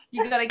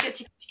You gotta get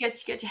your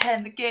head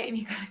in the game.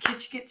 You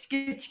gotta get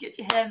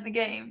your head in the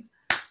game.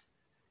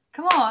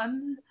 Come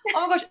on.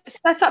 Oh my gosh,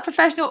 that's like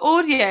professional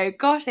audio.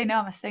 Gosh, they know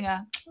I'm a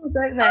singer. Oh,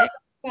 don't they?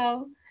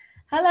 Well,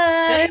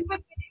 hello. Sing with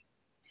me.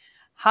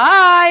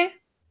 Hi.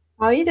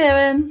 How are you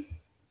doing?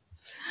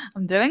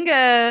 I'm doing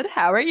good.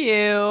 How are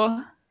you?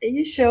 Are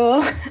you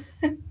sure?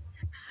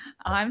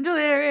 I'm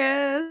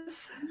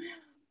delirious.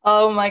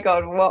 Oh my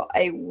God, what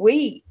a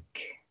week.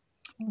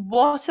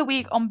 What a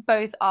week on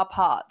both our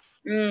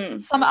parts.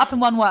 Mm. Sum it up in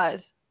one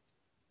word.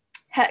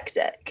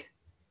 Hectic.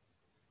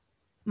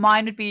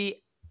 Mine would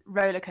be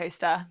roller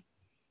coaster.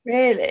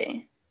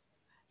 Really?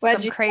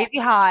 Some crazy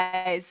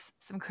highs,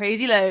 some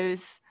crazy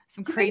lows,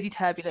 some crazy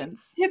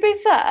turbulence. To be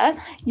fair,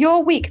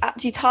 your week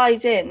actually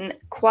ties in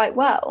quite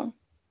well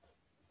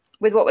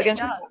with what we're going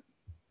to talk about.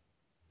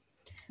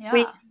 Yeah.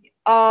 We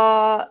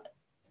are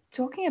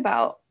talking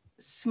about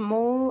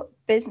small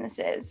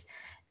businesses.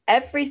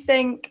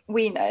 Everything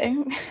we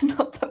know,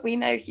 not that we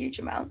know huge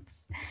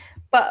amounts,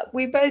 but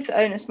we both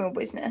own a small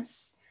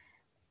business.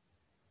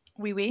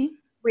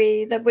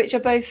 Which are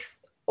both,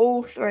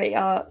 all three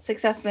are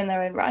successful in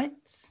their own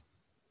rights.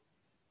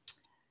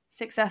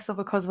 Successful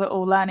because we're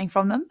all learning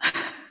from them.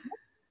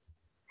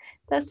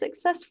 They're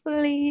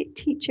successfully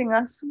teaching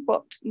us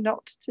what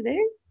not to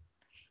do.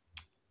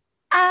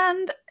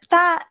 And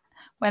that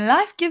when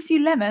life gives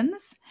you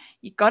lemons,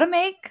 you gotta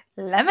make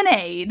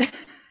lemonade.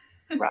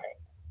 Right.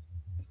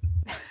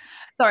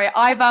 Sorry,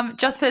 I've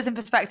just to put this in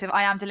perspective,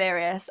 I am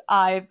delirious.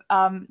 I've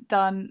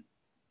done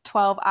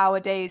 12-hour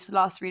days for the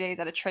last 3 days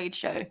at a trade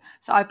show.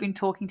 So I've been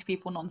talking to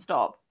people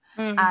nonstop.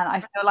 And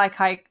I feel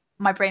like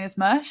my brain is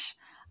mush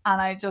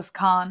and I just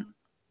can't.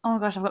 Oh my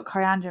gosh, I've got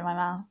coriander in my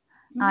mouth.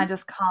 And I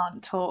just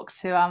can't talk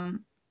to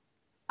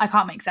I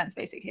can't make sense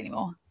basically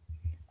anymore.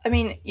 I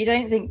mean, you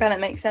don't think Bennett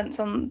makes sense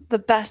on the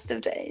best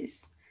of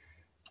days?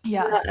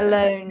 Yeah. Let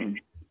alone,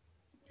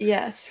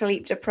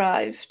 sleep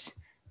deprived,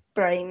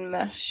 brain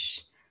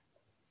mush.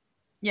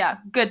 Yeah,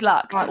 good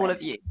luck to all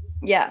of you.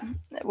 Yeah,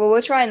 well,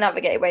 we'll try and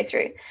navigate our way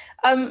through.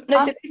 So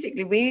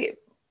basically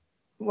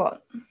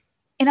what?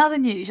 In other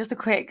news, just a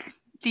quick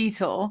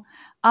detour.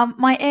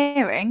 My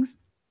earrings,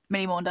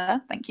 Millie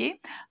Maunder, thank you.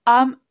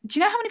 Do you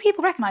know how many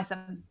people recognise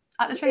them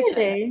at the trade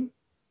show?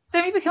 So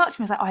many people came up to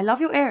me and was like, oh, I love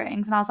your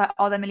earrings. And I was like,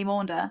 oh, they're Millie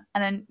Maunder.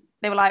 And then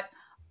they were like,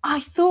 I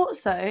thought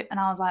so. And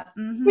I was like,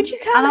 mm-hmm. Would you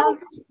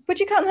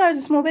count her as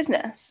a small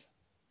business?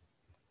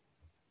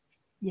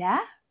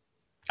 Yeah.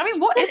 I mean,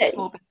 what is a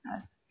small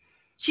business?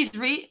 She's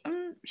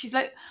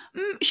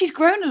she's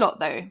grown a lot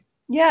though.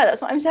 Yeah,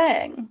 that's what I'm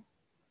saying.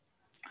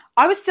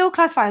 I would still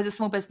classify her as a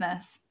small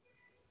business.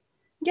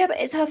 Yeah, but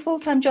it's her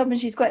full-time job and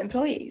she's got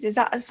employees. Is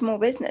that a small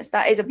business?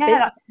 That is a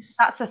business.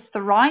 That's a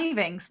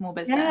thriving small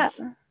business.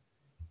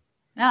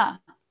 Yeah.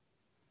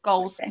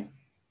 Goals. Okay.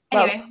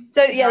 Anyway. Well,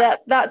 so yeah,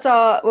 that's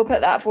we'll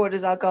put that forward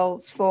as our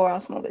goals for our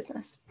small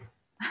business.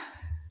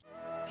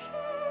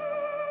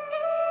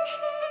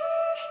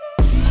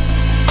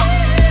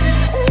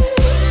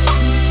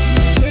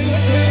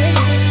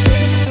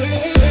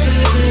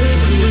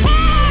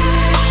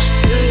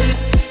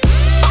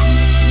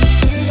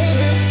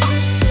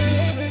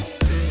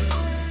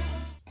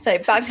 So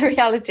back to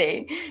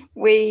reality.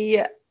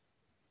 We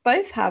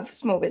both have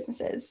small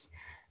businesses.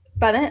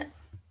 Bennett,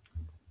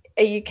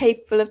 are you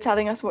capable of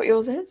telling us what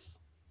yours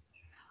is?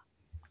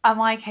 Am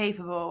I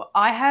capable?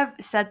 I have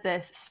said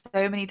this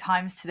so many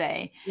times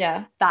today.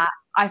 Yeah. That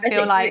I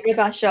feel like your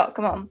best shot.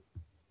 Come on.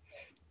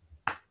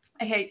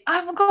 Okay.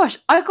 Oh my gosh,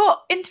 I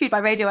got interviewed by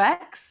Radio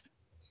X.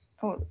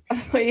 Oh, I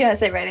thought you were gonna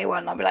say Radio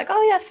 1. I'd be like,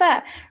 oh yeah,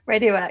 fair.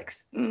 Radio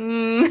X. Are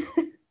you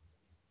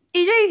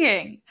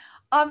joking?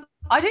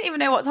 I don't even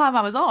know what time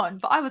I was on,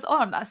 but I was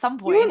on at some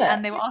point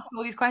and they were asking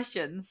all these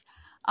questions.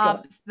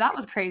 So that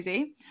was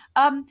crazy.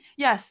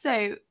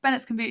 So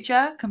Bennett's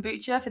Kombucha.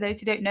 Kombucha, for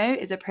those who don't know,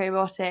 is a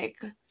probiotic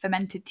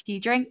fermented tea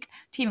drink,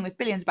 teeming with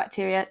billions of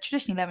bacteria,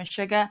 traditionally low in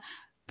sugar,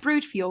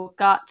 brewed for your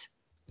gut,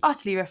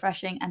 utterly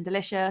refreshing and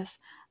delicious.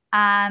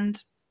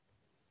 And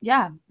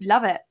yeah,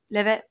 love it,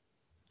 live it,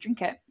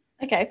 drink it.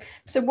 Okay,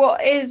 so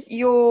what is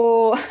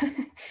your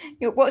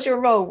what's your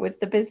role with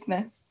the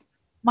business?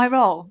 My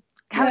role?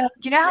 Do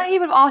you know how many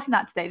people have asked me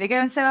that today? They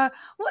go and say,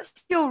 what's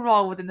your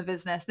role within the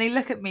business? And they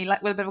look at me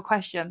like with a bit of a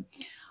question.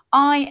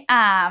 I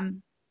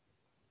am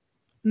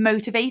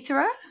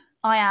motivator.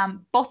 I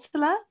am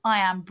bottler. I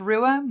am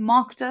brewer,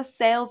 marketer,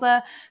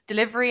 saleser,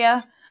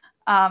 deliverer,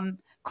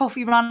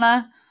 coffee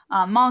runner,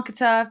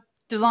 marketer,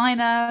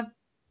 designer,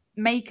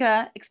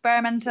 maker,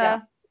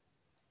 experimenter,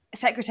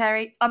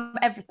 secretary.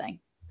 Everything.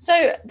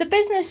 So the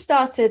business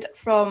started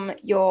from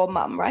your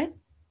mum, right?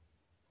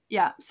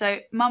 Yeah. So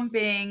mum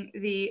being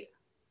the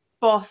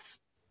boss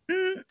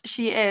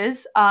she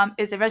is a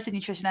registered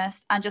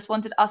nutritionist and just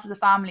wanted us as a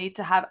family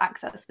to have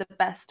access to the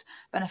best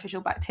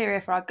beneficial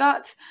bacteria for our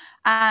gut,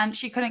 and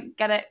she couldn't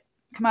get it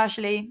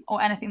commercially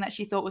or anything that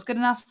she thought was good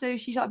enough, so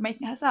she started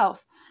making it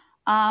herself.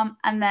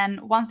 And then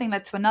one thing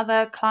led to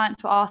another.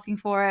 Clients were asking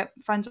for it,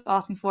 friends were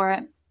asking for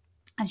it,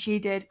 and she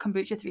did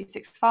Kombucha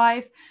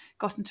 365.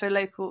 got into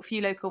a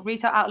few local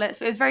retail outlets,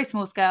 but it was very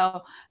small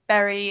scale,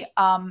 very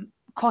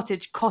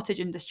cottage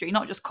industry,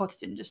 not just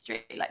cottage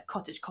industry, like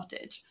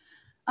cottage.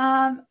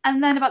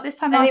 And then about this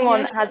time last year,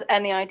 anyone has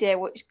any idea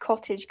what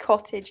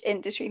cottage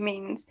industry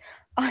means,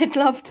 I'd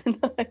love to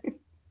know.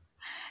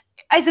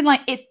 As in,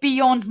 like, it's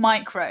beyond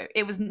micro.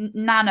 It was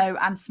nano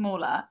and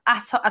smaller,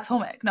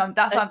 atomic. No,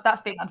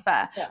 that's being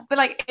unfair. Yeah. But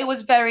like, it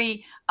was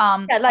very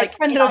like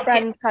friend of a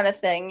friend kind of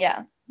thing.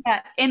 Yeah.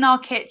 Yeah, in our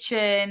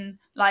kitchen,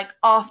 like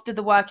after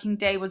the working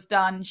day was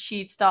done,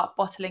 she'd start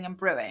bottling and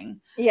brewing.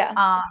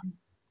 Yeah.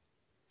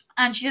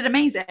 And she did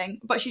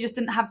amazing, but she just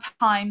didn't have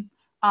time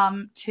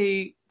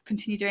to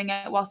continue doing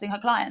it whilst doing her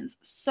clients.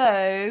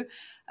 So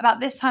about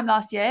this time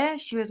last year,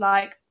 she was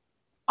like,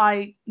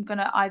 I'm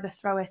gonna either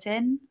throw it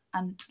in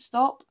and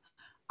stop,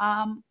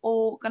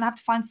 or gonna have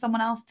to find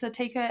someone else to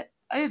take it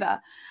over.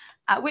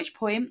 At which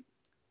point,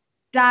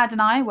 Dad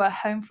and I were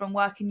home from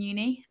work in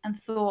uni and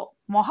thought,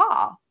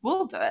 "Waha,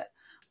 we'll do it."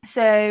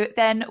 So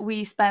then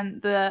we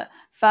spent the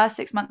first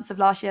 6 months of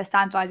last year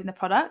standardizing the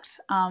product,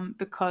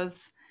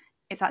 because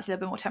it's actually a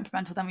bit more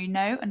temperamental than we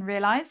know and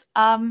realize.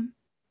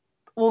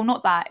 Well,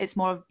 not that. It's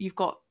more of, you've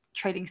got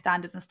trading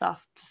standards and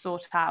stuff to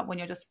sort out. When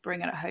you're just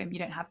bringing it home, you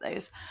don't have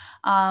those.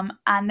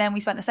 And then we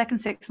spent the second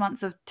 6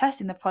 months of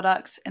testing the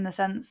product, in the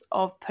sense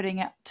of putting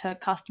it to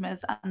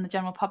customers and the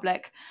general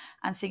public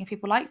and seeing if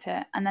people liked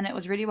it. And then it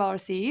was really well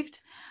received.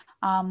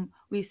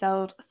 We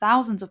sold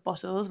thousands of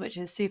bottles, which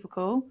is super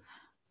cool.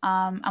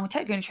 And we're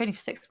technically only trading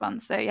for 6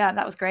 months. So yeah,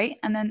 that was great.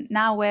 And then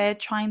now we're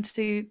trying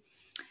to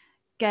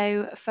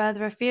go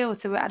further afield.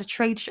 So we're at a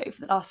trade show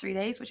for the last 3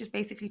 days, which is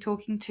basically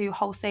talking to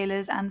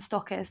wholesalers and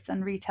stockists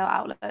and retail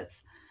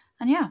outlets.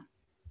 And yeah.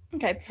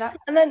 Okay.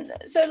 And then,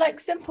 so like,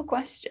 simple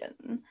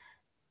question.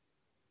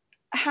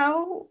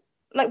 How,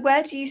 like,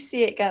 where do you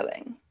see it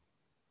going?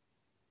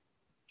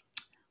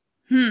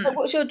 Like,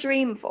 what's your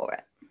dream for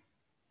it?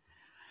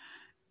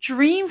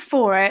 Dream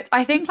for it,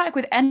 I think, like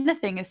with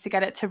anything, is to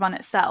get it to run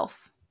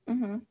itself.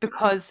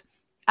 Because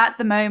at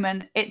the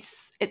moment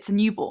it's a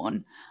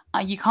newborn.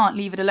 You can't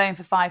leave it alone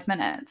for 5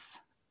 minutes.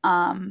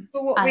 For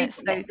what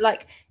reason?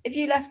 Like, if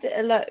you left it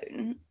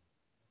alone,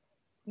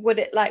 would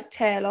it like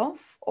tail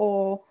off,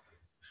 or?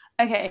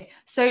 Okay,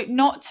 so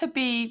not to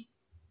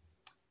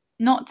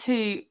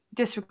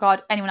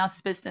disregard anyone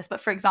else's business,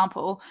 but for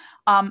example,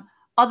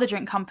 other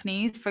drink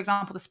companies, for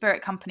example, the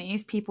spirit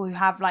companies, people who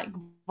have like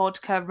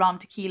vodka, rum,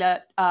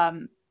 tequila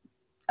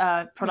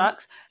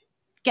products,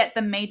 get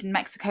them made in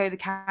Mexico, the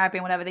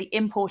Caribbean, whatever. They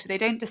import it. They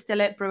don't distill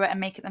it, brew it, and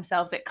make it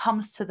themselves. It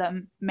comes to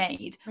them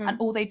made, and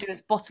all they do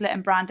is bottle it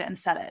and brand it and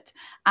sell it.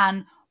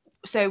 And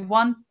so,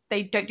 one,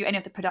 they don't do any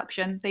of the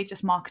production. They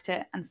just market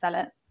it and sell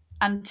it.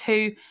 And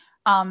two,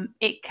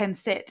 it can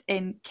sit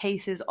in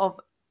cases of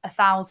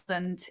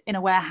 1,000 in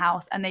a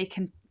warehouse, and they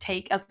can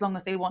take as long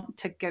as they want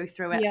to go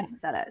through it and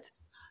sell it.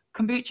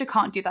 Kombucha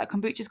can't do that.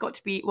 Kombucha's got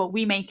to be, well,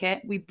 we make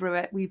it, we brew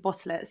it, we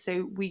bottle it,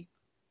 so we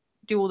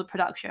do all the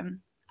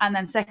production. And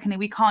then secondly,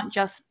 we can't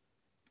just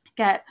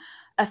get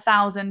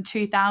 1,000,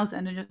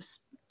 2,000 and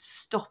just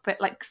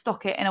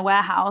stock it in a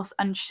warehouse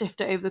and shift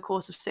it over the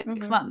course of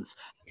 6 months,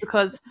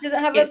 because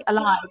it's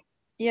alive.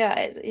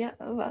 Yeah.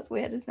 Oh, that's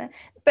weird, isn't it?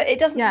 But it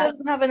doesn't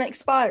have an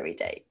expiry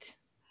date.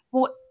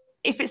 Well,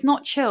 if it's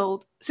not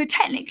chilled, so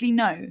technically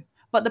no,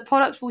 but the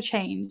product will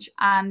change,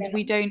 and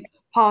we don't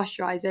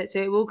pasteurize it,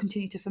 so it will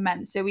continue to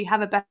ferment. So we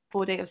have a better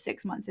date of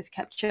 6 months if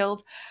kept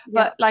chilled.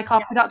 But like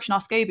our production,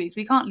 our scobies,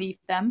 we can't leave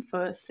them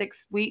for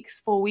 6 weeks,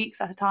 4 weeks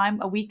at a time,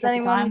 a week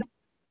at a time.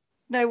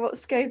 Know what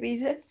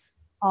scobies is?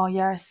 Oh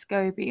yeah, a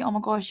SCOBY. Oh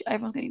my gosh,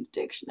 everyone's going to need a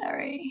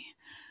dictionary.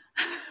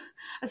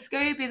 A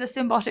SCOBY is a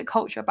symbiotic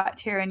culture of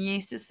bacteria and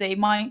yeast. It's a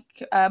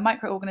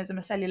microorganism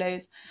of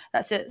cellulose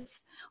that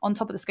sits on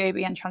top of the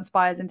SCOBY and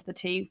transpires into the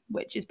tea,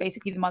 which is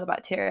basically the mother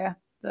bacteria,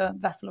 the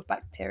vessel of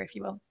bacteria, if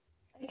you will.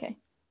 Okay.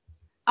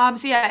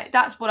 So yeah,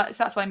 that's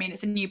what I mean.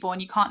 It's a newborn.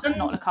 You can't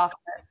not look after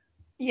it.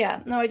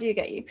 Yeah, no, I do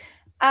get you.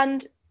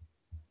 And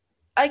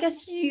I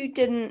guess you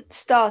didn't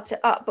start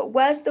it up, but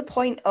where's the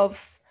point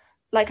of,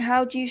 like,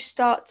 how do you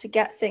start to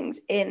get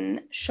things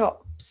in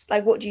shops?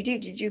 Like, what do you do?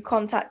 Did you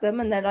contact them?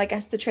 And then I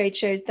guess the trade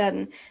shows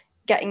then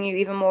getting you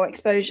even more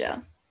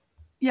exposure.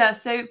 Yeah,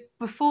 so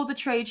before the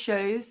trade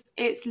shows,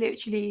 it's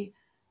literally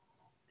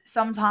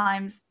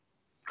sometimes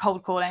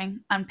cold calling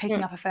and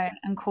picking up a phone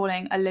and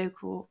calling a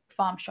local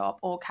farm shop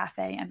or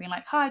cafe and being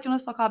like, "Hi, do you want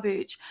to stock our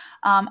booch?"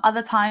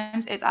 Other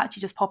times it's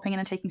actually just popping in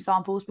and taking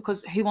samples,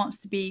 because who wants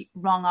to be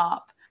rung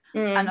up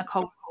and a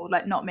cold call?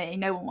 Like, not me.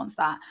 No one wants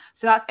that.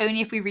 So that's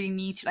only if we really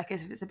need to, like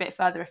if it's a bit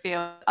further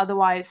afield.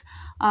 Otherwise,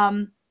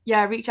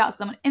 reach out to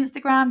them on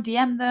Instagram,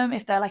 DM them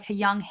if they're like a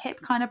young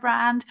hip kind of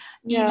brand,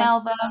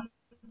 email them.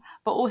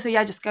 But also,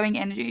 just going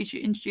in,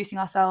 introducing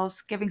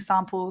ourselves, giving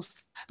samples,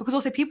 because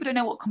also people don't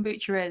know what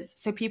kombucha is,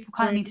 so people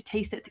kind of need to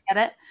taste it to get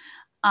it.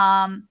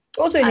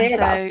 Also hear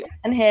about it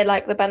and hear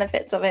like the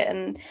benefits of it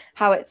and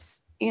how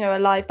it's, a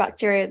live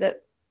bacteria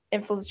that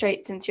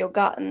infiltrates into your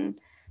gut and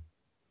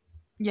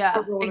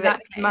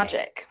exactly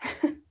magic.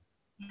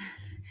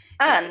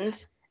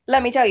 And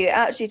let me tell you, it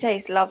actually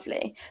tastes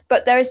lovely.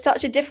 But there is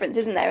such a difference,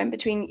 isn't there, in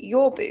between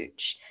your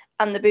booch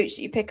and the booch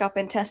that you pick up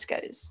in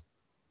Tesco's?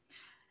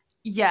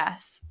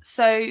 Yes.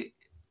 So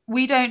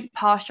we don't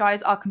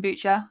pasteurize our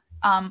kombucha,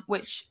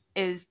 which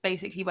is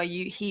basically where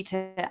you heat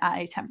it at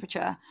a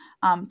temperature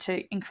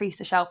to increase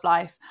the shelf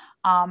life.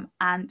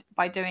 And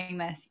by doing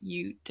this,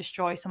 you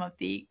destroy some of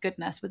the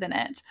goodness within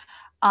it.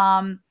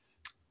 And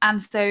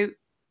so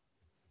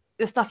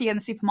the stuff you get in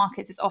the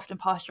supermarkets is often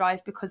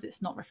pasteurized because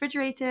it's not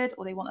refrigerated,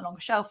 or they want a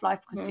longer shelf life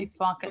because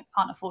supermarkets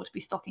can't afford to be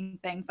stocking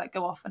things that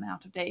go off and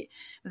out of date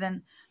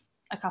within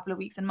a couple of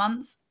weeks and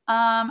months.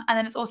 And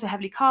then it's also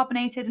heavily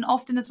carbonated, and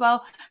often as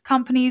well,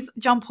 companies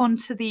jump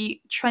onto the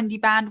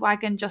trendy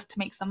bandwagon just to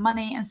make some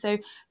money. And so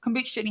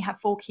kombucha should only have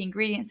 4 key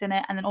ingredients in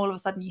it, and then all of a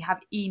sudden you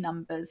have E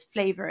numbers,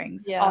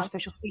 flavorings,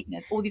 artificial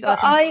sweeteners, all these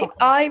other things.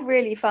 I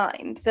really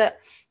find that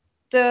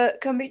the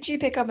kombucha you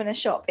pick up in a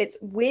shop, it's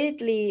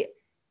weirdly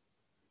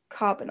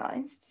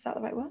carbonized. Is that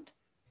the right word?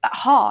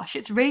 Harsh.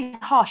 It's really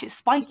harsh. It's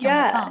spiky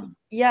on the tongue.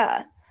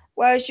 Yeah.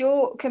 Whereas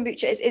your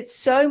kombucha it's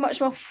so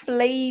much more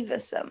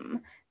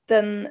flavoursome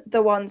than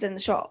the ones in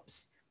the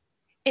shops.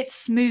 It's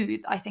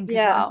smooth, I think, as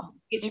well.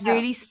 It's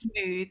really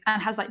smooth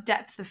and has like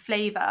depth of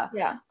flavour.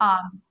 Yeah.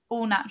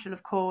 All natural,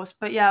 of course.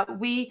 But yeah,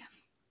 we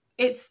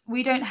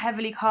don't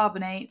heavily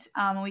carbonate,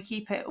 and we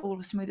keep it all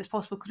as smooth as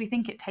possible because we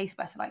think it tastes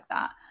better like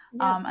that.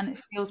 And it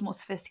feels more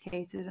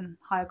sophisticated and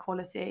higher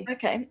quality.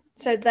 Okay.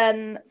 So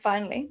then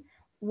finally,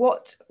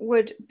 what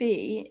would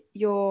be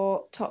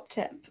your top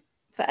tip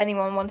for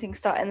anyone wanting to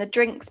start in the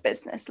drinks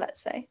business,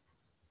 let's say?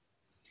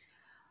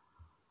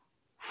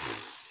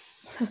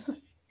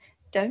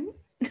 Don't?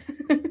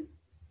 No.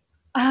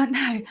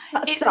 I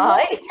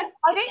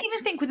don't even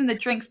think within the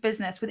drinks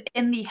business,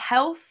 within the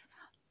health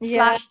 /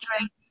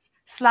 drinks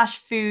 /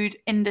 food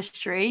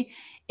industry,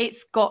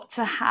 it's got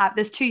to have,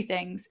 there's 2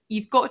 things.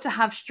 You've got to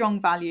have strong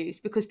values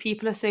because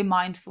people are so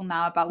mindful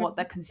now about what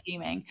they're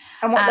consuming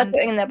and what they're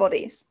putting in their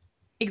bodies.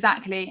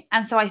 Exactly.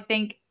 And so I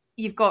think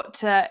you've got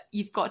to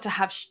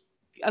have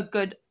a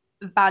good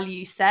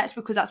value set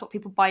because that's what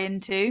people buy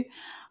into.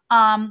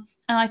 And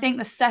I think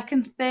the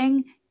second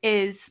thing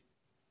is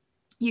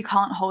you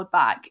can't hold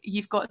back.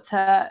 You've got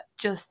to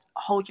just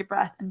hold your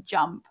breath and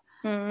jump.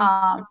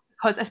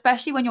 Because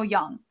especially when you're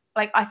young,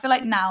 like I feel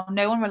like now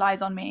no one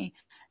relies on me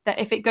that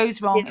if it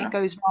goes wrong, it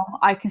goes wrong.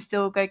 I can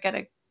still go get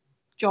a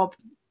job,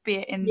 be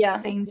it in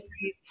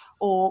Sainsbury's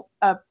or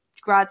a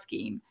grad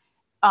scheme.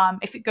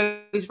 If it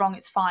goes wrong,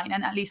 it's fine.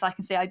 And at least I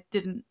can say I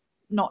didn't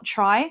not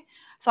try.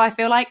 So I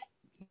feel like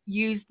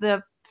use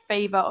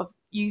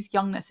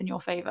youngness in your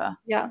favor.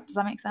 Yeah. Does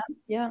that make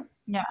sense? Yeah.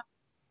 Yeah.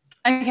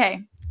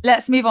 Okay,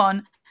 let's move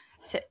on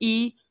to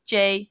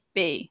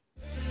EJB.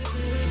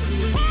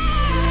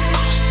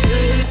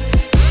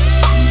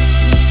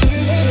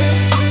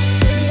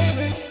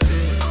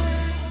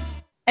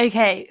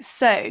 Okay,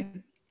 so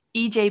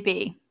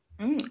EJB.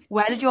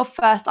 Where did your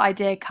first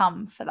idea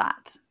come for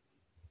that?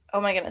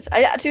 Oh my goodness.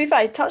 To be fair,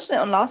 I touched on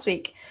it on last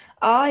week.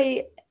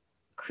 I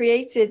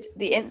created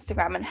the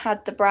Instagram and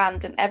had the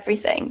brand and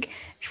everything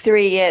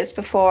 3 years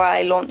before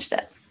I launched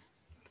it.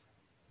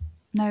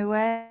 No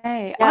way.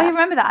 Yeah. I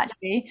remember that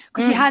actually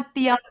because you had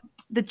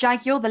the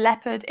jaguar, the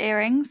leopard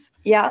earrings.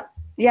 Yeah.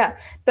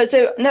 But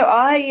so no,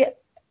 I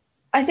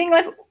think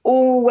I've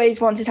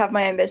always wanted to have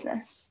my own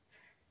business.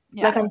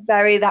 Yeah. Like I'm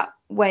very that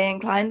way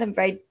inclined. I'm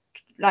very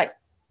like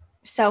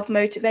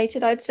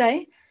self-motivated, I'd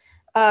say.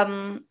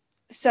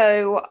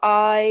 So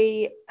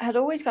I had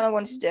always kind of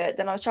wanted to do it.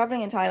 Then I was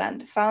traveling in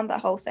Thailand, found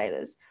that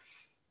wholesalers,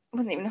 it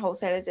wasn't even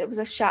wholesalers, it was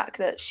a shack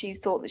that she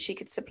thought that she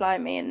could supply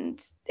me, and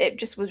it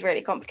just was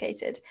really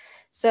complicated.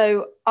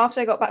 So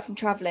after I got back from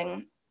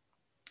traveling,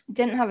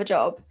 didn't have a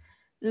job,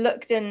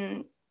 looked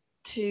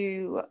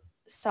into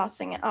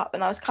starting it up,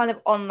 and I was kind of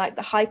on like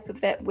the hype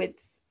of it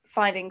with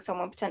finding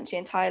someone potentially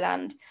in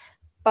Thailand,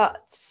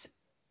 but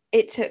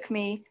it took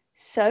me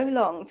so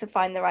long to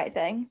find the right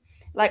thing.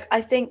 Like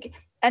I think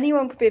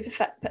anyone could be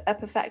a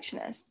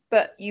perfectionist,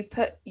 but you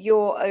put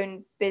your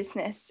own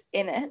business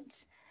in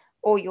it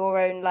or your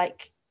own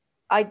like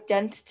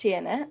identity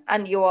in it,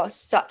 and you are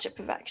such a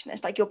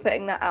perfectionist. Like you're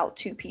putting that out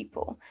to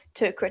people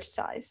to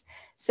criticize.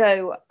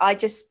 So I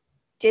just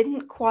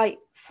didn't quite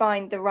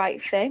find the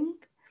right thing,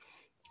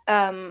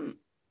 and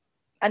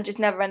just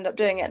never ended up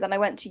doing it. Then I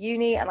went to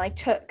uni and I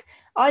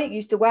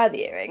used to wear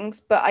the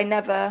earrings, but I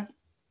never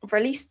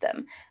released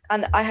them,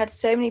 and I had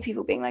so many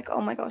people being like,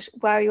 oh my gosh,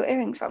 where are your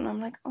earrings from? And I'm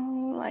like,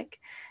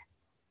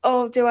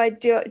 do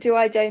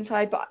I don't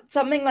I, but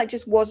something like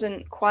just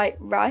wasn't quite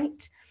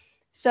right.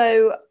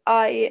 So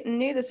I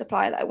knew the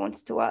supplier that I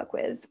wanted to work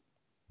with,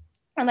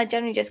 and I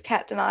generally just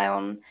kept an eye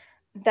on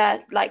their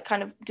like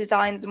kind of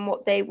designs and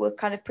what they were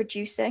kind of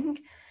producing.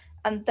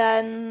 And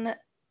then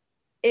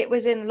it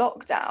was in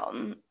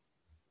lockdown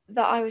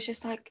that I was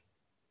just like,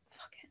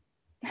 fuck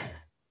it.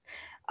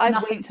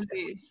 Nothing to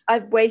lose.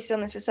 I've wasted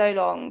on this for so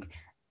long.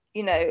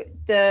 You know,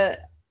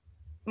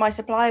 my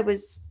supplier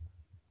was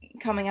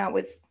coming out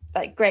with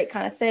like great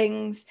kind of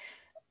things.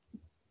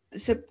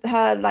 So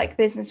her like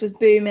business was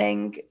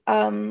booming.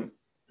 So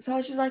I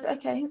was just like,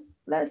 okay,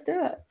 let's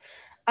do it.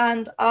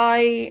 And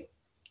I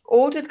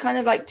ordered kind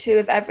of like 2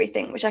 of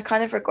everything, which I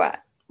kind of regret.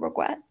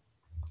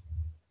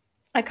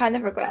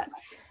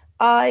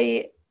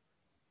 I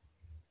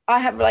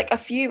have like a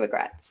few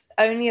regrets,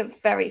 only a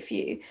very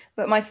few,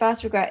 but my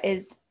first regret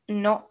is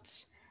not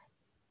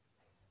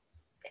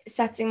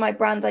setting my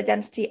brand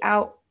identity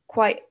out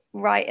quite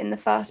right in the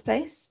first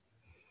place.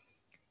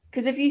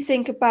 Because if you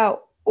think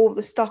about all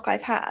the stock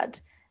I've had,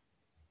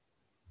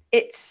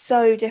 it's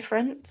so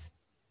different.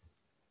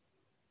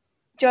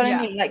 Do you know what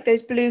I mean? Like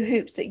those blue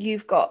hoops that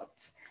you've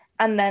got,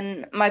 and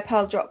then my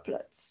pearl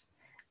droplets,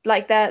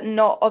 like they're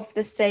not of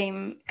the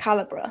same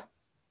caliber.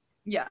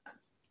 Yeah.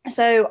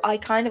 So I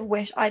kind of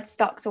wish I'd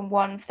stuck to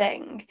one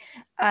thing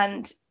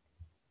and,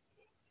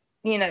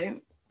 you know,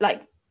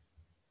 like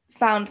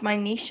found my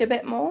niche a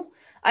bit more.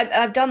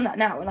 I've done that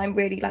now, and I'm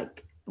really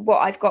like, what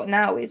I've got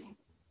now is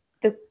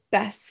the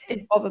best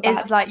of a bag.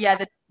 It's like,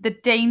 yeah, the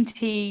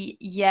dainty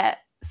yet,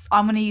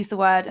 I'm going to use the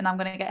word and I'm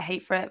going to get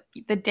hate for it,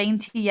 the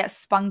dainty yet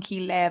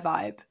spunky layer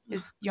vibe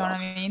is, you know what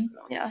I mean?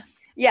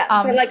 Yeah,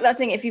 but like that's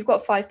the thing, if you've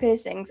got 5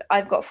 piercings,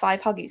 I've got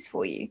 5 huggies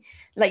for you.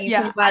 Like you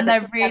can wear and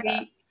them they're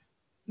together.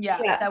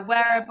 Really, they're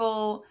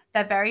wearable,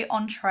 they're very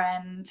on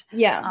trend,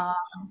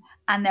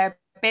 and they're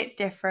a bit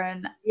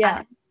different,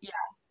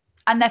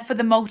 and they're for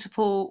the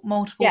multiple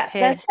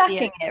they're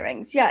stacking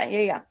earrings.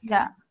 Yeah.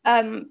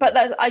 But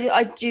that's,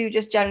 I do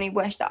just generally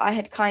wish that I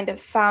had kind of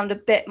found a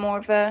bit more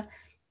of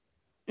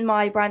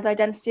my brand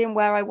identity and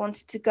where I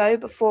wanted to go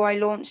before I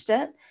launched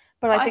it.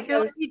 But I feel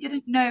like you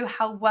didn't know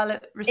how well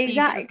it received.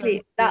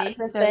 Exactly, that's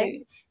the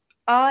thing.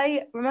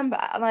 I remember,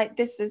 and like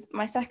this is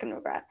my second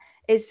regret,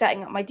 is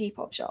setting up my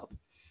Depop shop.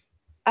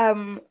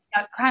 Hang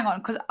on,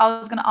 because I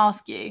was going to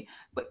ask you.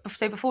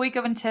 So before we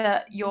go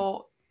into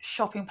your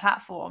shopping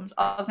platforms,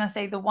 I was going to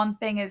say the one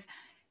thing is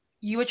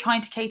you were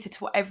trying to cater to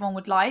what everyone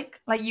would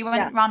like. Like you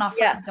went around our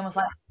friends and was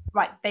like,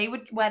 right, they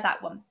would wear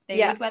that one.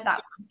 They would wear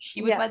that one.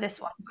 She would wear this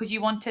one, because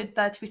you wanted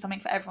there to be something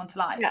for everyone to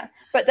like. Yeah,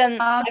 but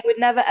then I would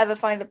never ever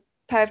find a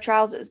pair of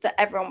trousers that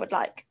everyone would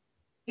like.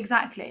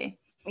 Exactly.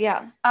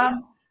 Yeah.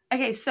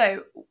 Okay,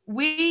 so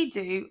we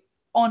do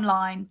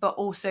online, but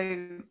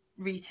also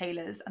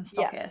retailers and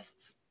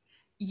stockists.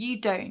 You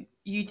don't.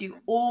 You do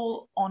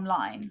all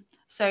online.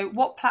 So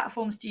what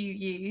platforms do you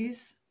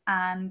use,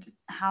 and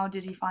how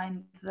did you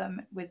find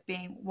them with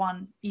being,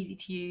 1, easy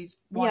to use,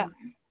 1,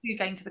 2,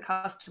 getting to the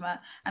customer,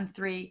 and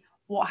 3,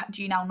 what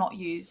do you now not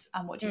use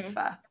and what do you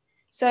prefer?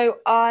 So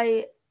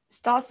I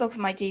started off with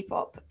my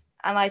Depop,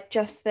 and I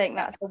just think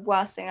that's the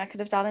worst thing I could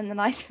have done in the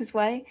nicest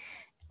way.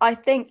 I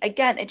think,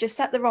 again, it just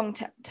set the wrong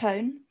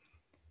tone.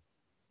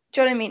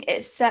 Do you know what I mean?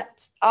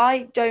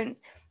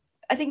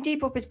 I think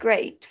Depop is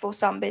great for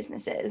some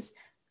businesses,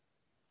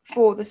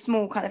 for the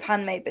small kind of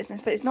handmade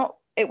business, but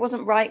it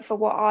wasn't right for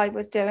what I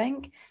was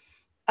doing.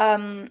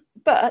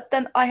 But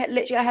then I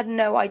had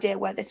no idea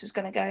where this was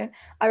going to go.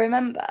 I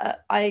remember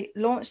I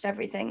launched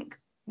everything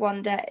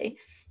one day,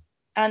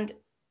 and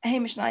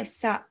Hamish and I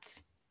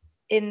sat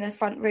in the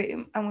front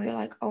room and we were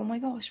like, oh my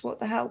gosh, what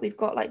the hell? We've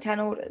got like 10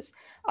 orders.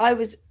 I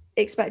was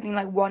expecting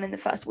like 1 in the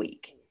first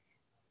week.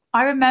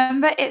 I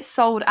remember it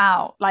sold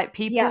out. Like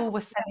people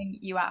were selling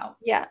you out.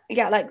 Yeah.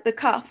 Like the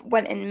cuff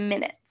went in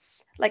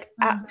minutes, like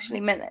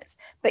actually minutes.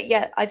 But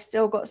yet I've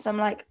still got some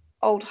like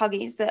old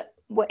Huggies that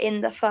were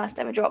in the first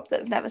ever drop that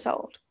have never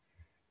sold.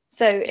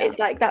 So it's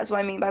like, that's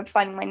what I mean by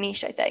finding my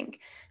niche, I think.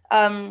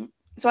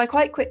 So I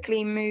quite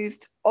quickly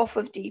moved off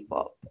of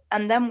Depop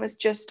and then was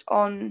just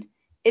on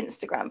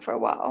Instagram for a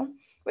while,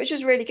 which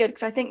was really good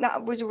because I think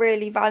that was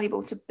really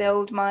valuable to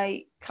build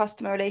my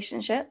customer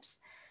relationships.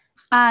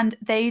 And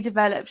they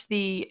developed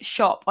the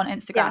shop on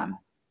Instagram.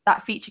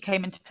 That feature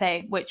came into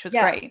play, which was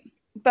great.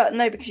 But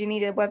no, because you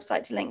needed a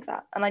website to link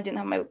that, and I didn't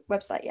have my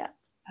website yet.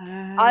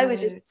 I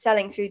was just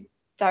selling through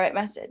direct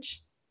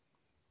message.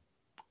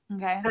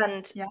 Okay.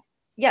 And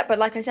but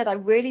like I said, I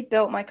really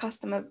built my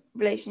customer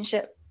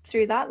relationship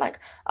through that. Like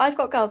I've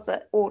got girls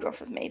that order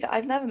off of me that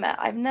I've never met.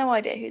 I have no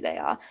idea who they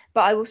are,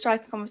 but I will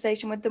strike a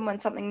conversation with them when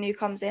something new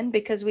comes in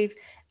because we've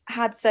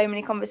had so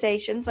many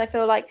conversations. I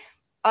feel like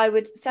I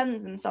would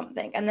send them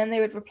something and then they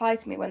would reply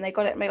to me when they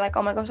got it and be like,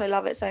 oh my gosh, I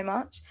love it so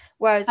much.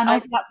 Whereas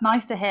that's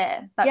nice to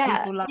hear that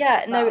people love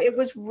it. No, it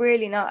was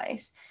really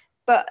nice.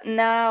 But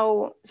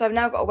now, so I've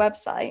now got a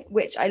website,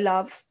 which I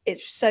love.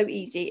 It's so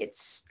easy.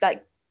 It's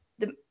like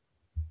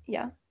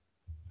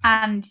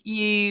And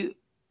you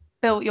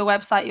built your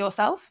website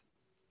yourself?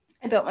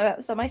 I built my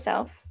website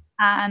myself.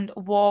 And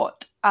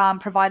what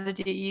provider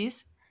do you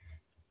use?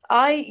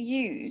 I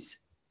use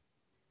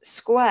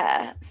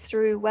Square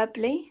through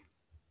Weebly.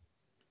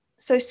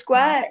 So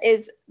Square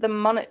is the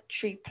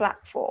monetary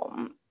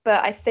platform,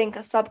 but I think a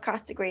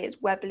subcategory is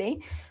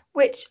Weebly,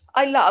 which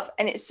I love,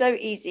 and it's so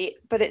easy,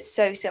 but it's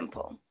so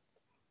simple.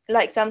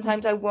 Like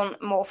sometimes I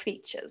want more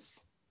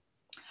features.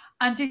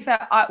 And to be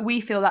fair,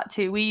 we feel that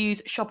too. We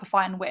use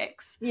Shopify and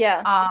Wix.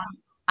 Yeah.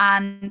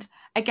 And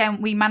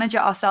again, we manage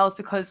it ourselves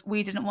because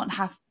we didn't want to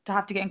have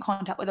to get in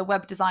contact with a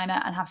web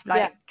designer and have to be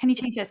like, can you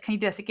change this? Can you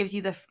do this? It gives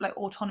you the like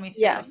autonomy to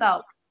do it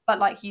yourself. but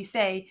like you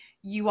say,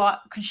 you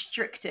are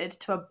constricted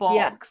to a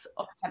box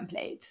of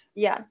templates.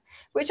 Yeah,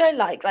 which I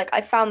like. Like, I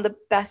found the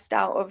best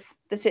out of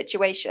the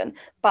situation,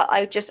 but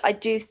I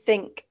do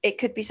think it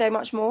could be so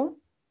much more.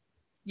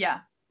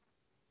 Yeah.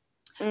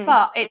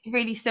 But it's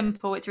really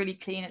simple, it's really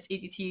clean, it's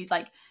easy to use.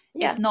 Like,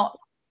 it's not,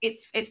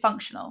 it's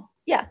functional.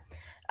 Yeah.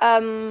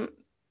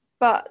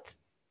 But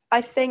I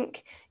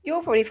think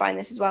you'll probably find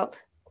this as well.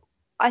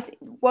 I think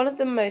one of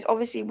the most,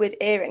 obviously with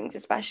earrings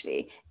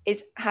especially,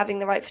 is having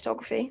the right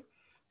photography.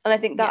 And I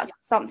think that's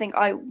something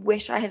I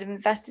wish I had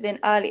invested in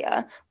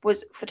earlier,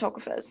 was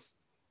photographers.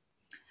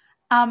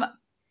 And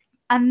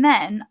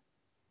then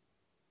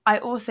I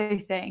also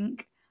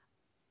think,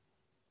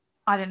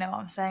 I don't know what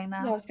I'm saying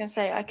now. Yeah, I was going to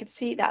say, I could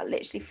see that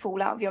literally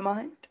fall out of your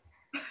mind.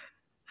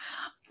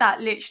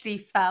 That literally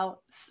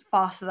fell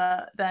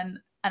faster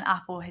than an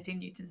apple hitting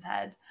Newton's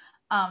head.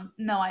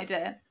 No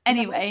idea.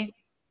 Anyway,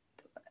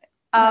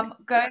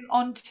 going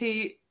on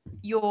to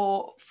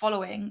your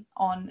following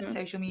on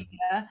social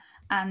media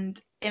and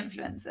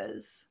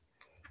influencers.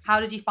 How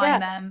did you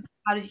find them?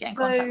 How did you get in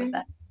contact with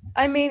them?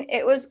 I mean,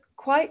 it was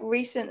quite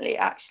recently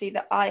actually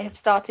that I have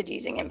started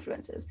using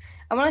influencers.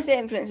 And when I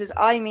say influencers,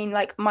 I mean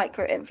like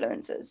micro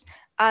influencers.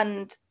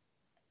 And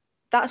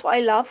that's what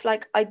I love.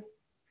 Like, I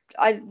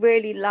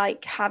really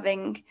like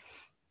having,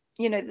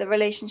 the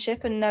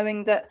relationship and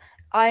knowing that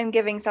I'm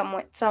giving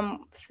someone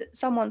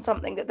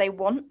something that they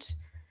want,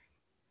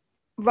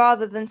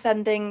 rather than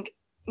sending,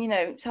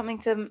 something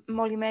to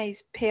Molly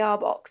May's PR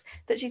box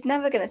that she's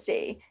never going to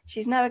see,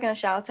 she's never going to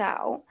shout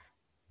out.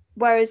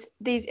 Whereas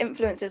these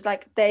influencers,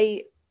 like,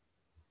 they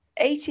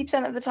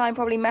 80% of the time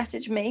probably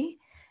message me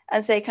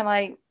and say, can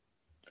I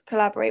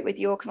collaborate with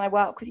you, or can I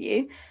work with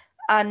you?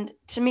 And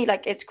to me,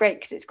 like, it's great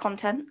because it's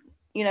content.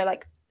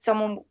 Like,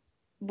 someone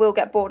will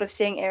get bored of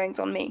seeing earrings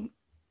on me.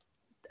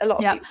 A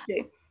lot of people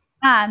do.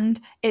 And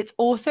it's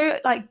also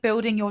like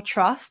building your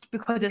trust,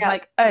 because it's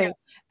like, oh,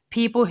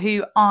 people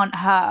who aren't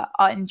her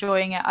are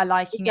enjoying it, are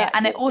liking it.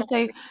 And it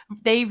also,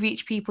 they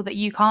reach people that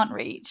you can't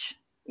reach.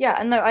 Yeah,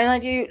 and I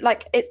do,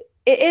 like, it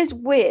is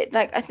weird.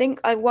 Like, I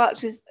think I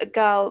worked with a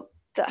girl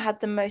that had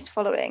the most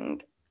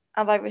following,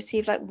 and I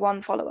received like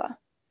 1 follower.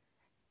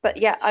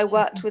 But yeah, I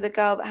worked with a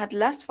girl that had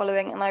less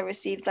following, and I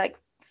received like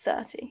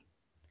 30.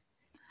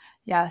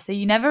 Yeah, so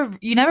you never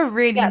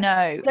really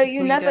know. So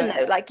you never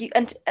know, like,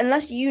 and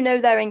unless you know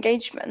their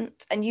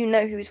engagement and you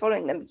know who's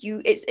following them,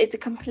 it's a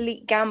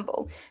complete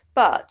gamble.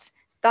 But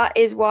that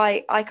is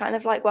why I kind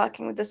of like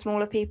working with the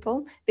smaller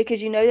people,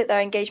 because you know that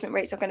their engagement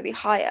rates are going to be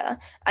higher,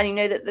 and you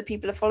know that the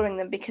people are following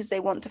them because they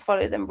want to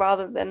follow them,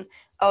 rather than,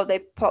 oh, they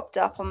popped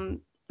up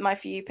on my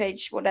For You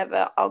page,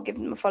 whatever, I'll give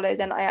them a follow,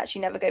 then I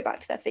actually never go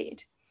back to their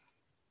feed.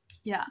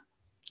 Yeah.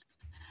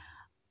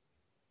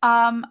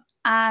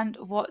 And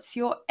what's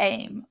your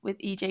aim with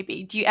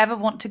EJB? Do you ever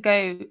want to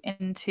go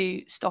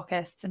into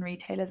stockists and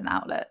retailers and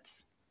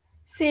outlets?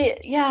 See,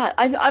 yeah,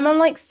 I'm on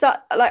like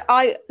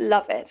I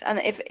love it, and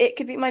if it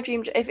could be my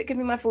dream, if it could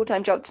be my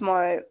full-time job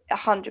tomorrow,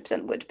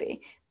 100% would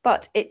be.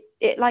 But it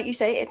like you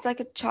say, it's like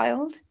a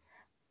child.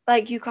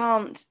 Like, you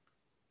can't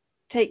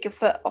take your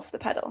foot off the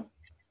pedal.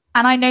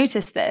 And I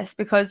noticed this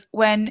because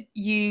when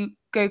you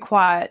go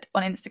quiet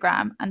on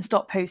Instagram and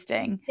stop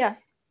posting,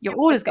 your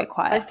orders go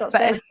quiet. I stop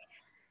saying.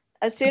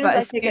 As soon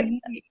as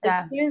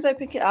I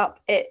pick it up,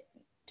 it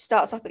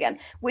starts up again,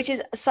 which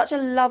is such a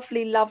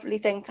lovely, lovely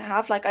thing to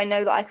have. Like, I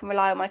know that I can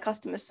rely on my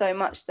customers so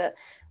much that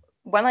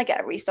when I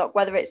get a restock,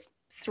 whether it's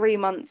 3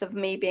 months of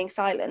me being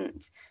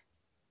silent,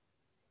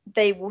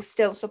 they will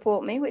still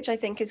support me, which I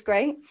think is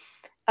great.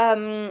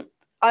 I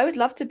would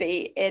love to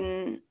be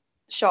in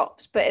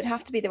shops, but it'd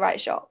have to be the right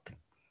shop.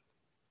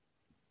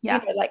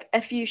 Yeah. Like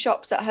a few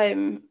shops at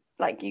home,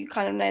 like, you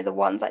kind of know the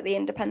ones, like the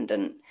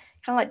independent,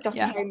 kind of like Dotty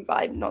Home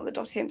vibe, not the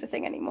Dotty Home's a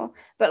thing anymore,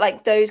 but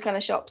like those kind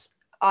of shops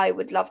I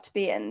would love to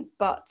be in.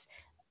 But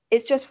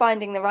it's just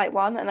finding the right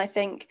one, and I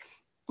think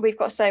we've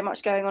got so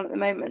much going on at the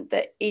moment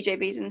that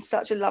EJB's in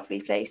such a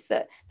lovely place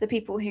that the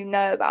people who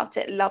know about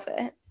it love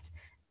it,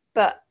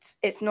 but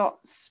it's not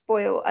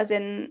spoiled, as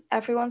in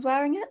everyone's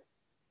wearing it.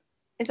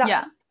 Is that,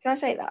 can I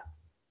say that?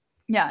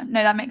 Yeah,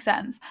 no, that makes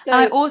sense. So,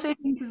 and I also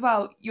think as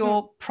well,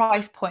 your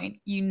price point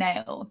you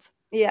nailed.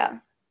 Yeah.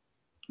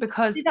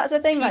 Because see, that's the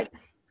thing, like,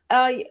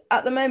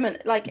 at the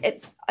moment, like,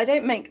 I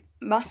don't make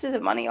masses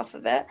of money off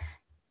of it.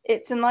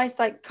 It's a nice,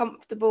 like,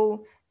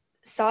 comfortable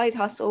side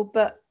hustle,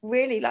 but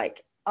really,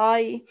 like,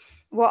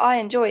 what I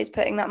enjoy is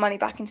putting that money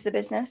back into the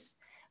business,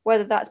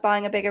 whether that's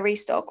buying a bigger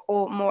restock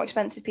or more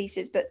expensive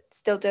pieces but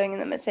still doing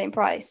them at the same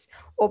price,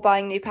 or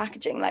buying new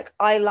packaging. Like,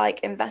 I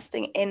like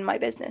investing in my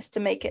business to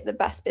make it the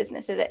best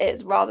business as it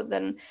is, rather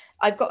than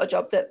I've got a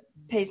job that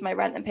pays my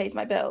rent and pays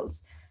my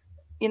bills.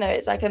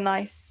 It's like a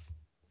nice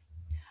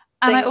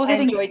and I also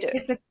think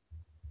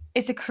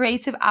it's a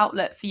creative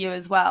outlet for you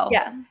as well.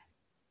 Yeah,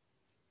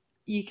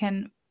 you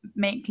can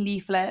make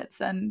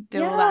leaflets and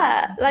do all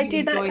that. Like,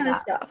 do that kind of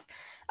stuff.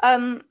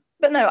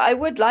 But no, I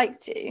would like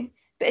to,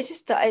 but it's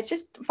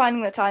just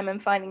finding the time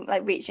and finding,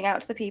 like, reaching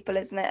out to the people,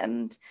 isn't it?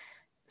 And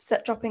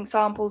dropping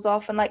samples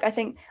off. And like, I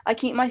think I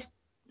keep my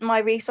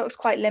restocks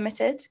quite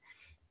limited,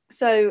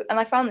 So, and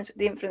I found this with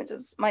the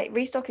influencers, my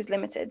restock is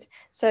limited.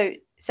 So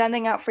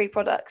sending out free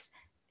products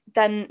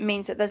then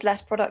means that there's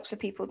less products for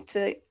people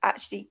to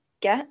actually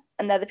get,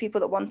 and they're the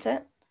people that want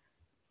it.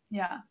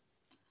 Yeah.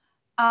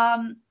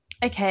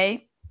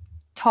 Okay.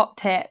 Top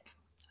tip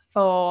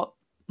for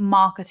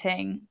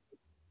marketing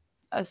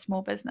a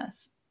small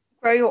business.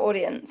 Grow your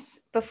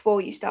audience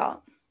before you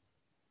start.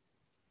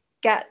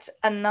 Get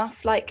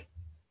enough like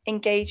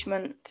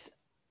engagement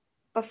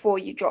before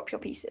you drop your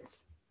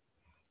pieces.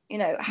 You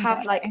know,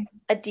 have like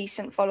a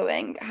decent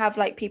following, have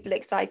like people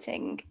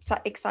excited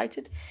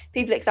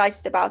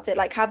about it,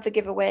 like have the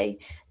giveaway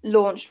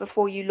launched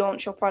before you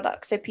launch your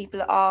product so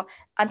people are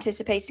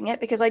anticipating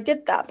it, because I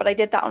did that, but I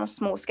did that on a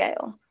small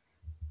scale.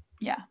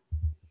 Yeah.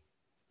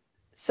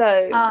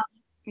 So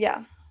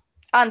yeah.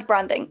 And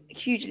branding,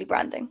 hugely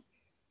branding.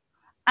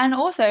 And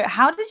also,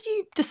 how did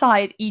you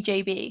decide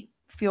EJB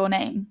for your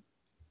name?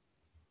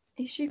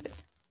 Are you stupid?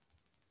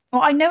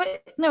 Well, I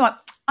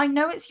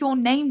know it's your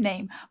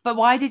name, but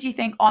why did you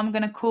think, oh, I'm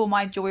going to call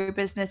my jewelry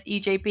business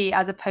EJB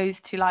as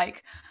opposed to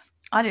like,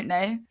 I don't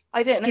know,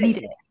 I don't Skinny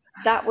know. Dip?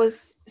 That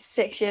was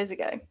 6 years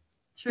ago.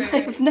 True. I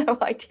have no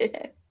idea.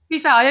 To be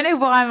fair, I don't know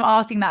why I'm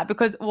asking that,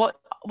 because what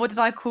did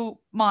I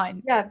call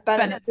mine? Yeah,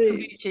 Bennett's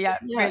Boots. Yeah,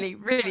 really,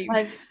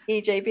 Mine's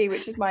EJB,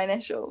 which is my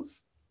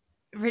initials.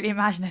 Really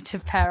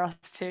imaginative pair, us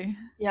two.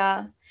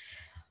 Yeah.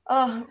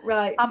 Oh,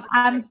 right.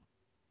 And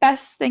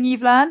best thing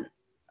you've learned?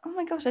 Oh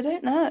my gosh, I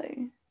don't know.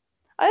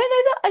 I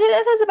don't know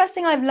if that's the best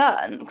thing I've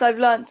learned, because I've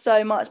learned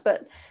so much,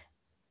 but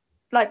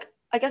like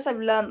I guess I've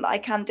learned that I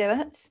can do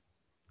it.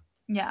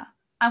 Yeah.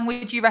 And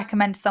would you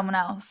recommend someone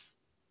else?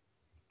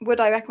 Would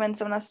I recommend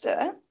someone else do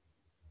it?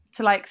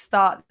 To like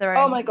start their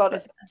own. Oh my god,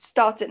 business?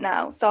 Start it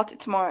now. Start it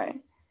tomorrow.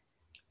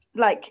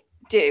 Like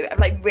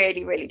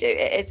really, really do.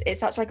 It's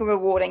such like a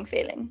rewarding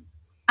feeling.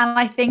 And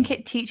I think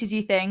it teaches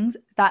you things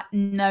that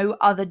no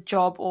other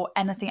job or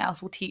anything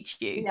else will teach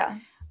you. Yeah.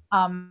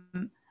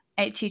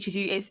 It teaches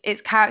you,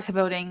 it's character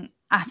building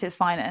at its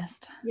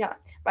finest. Yeah.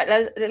 Right,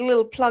 there's a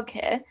little plug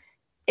here.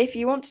 If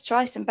you want to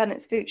try some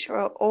Bennett's Boots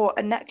or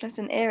a necklace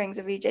and earrings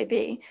of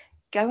EJB,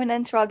 go and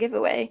enter our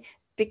giveaway,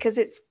 because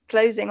it's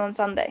closing on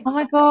Sunday. Oh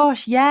my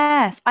gosh,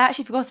 yes. I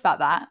actually forgot about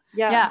that.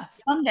 Yeah.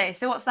 Sunday.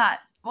 So what's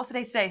that? What's the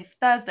day today?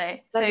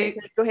 Thursday. So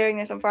you're hearing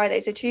this on Friday,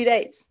 so 2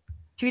 days.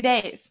 2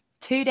 days.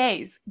 2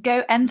 days.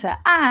 Go enter.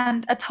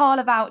 And a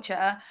Tala voucher.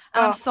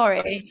 And I'm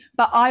sorry,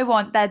 but I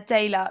want their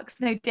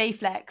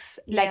Dayflex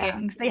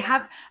leggings. They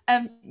have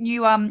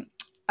new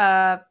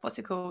what's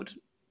it called?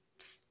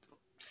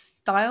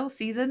 Style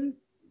season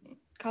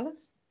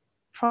colors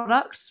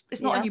product.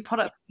 It's not a new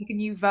product, it's like a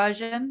new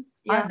version.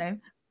 I don't know.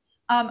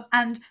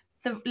 And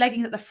the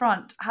leggings at the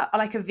front are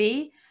like a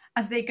V,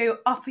 as they go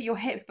up at your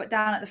hips but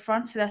down at the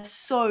front, so they're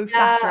so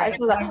flattering. I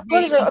saw that.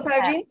 What is a pair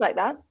of jeans like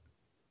that?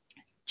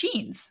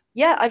 Jeans?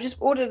 Yeah, I've just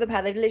ordered a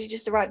pair. They've literally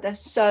just arrived. They're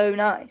so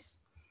nice.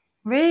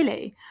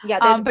 Really?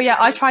 Yeah. But yeah,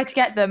 I tried to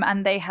get them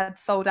and they had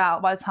sold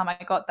out by the time I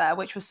got there,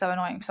 which was so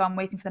annoying. So I'm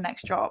waiting for the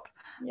next drop.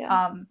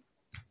 Yeah.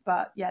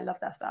 But yeah, love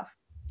their stuff.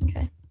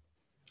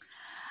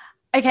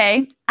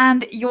 Okay,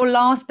 and your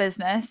last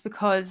business,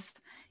 because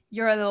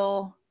you're a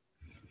little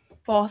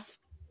boss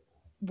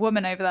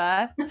woman over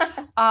there,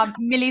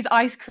 Millie's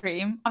Ice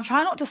Cream. I'm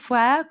trying not to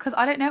swear because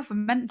I don't know if we're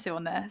meant to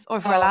on this or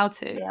if we're allowed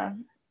to. Yeah,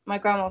 my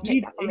grandma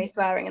picked up on me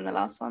swearing in the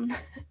last one.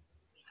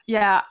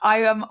 Yeah,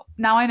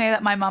 now I know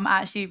that my mum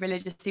actually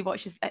religiously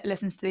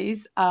listens to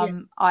these.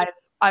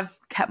 I've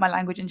kept my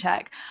language in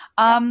check.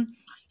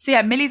 So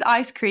yeah, Millie's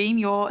Ice Cream,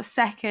 your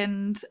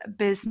second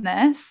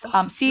business,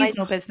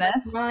 seasonal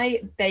business.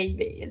 My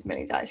baby is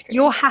Millie's Ice Cream.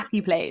 Your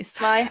happy place.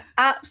 My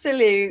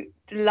absolute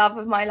love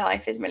of my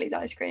life is Millie's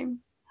Ice Cream.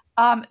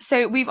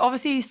 So we've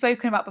obviously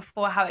spoken about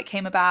before how it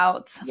came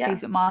about,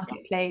 Facebook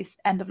Marketplace,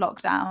 end of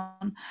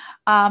lockdown.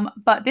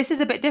 But this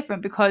is a bit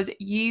different because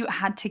you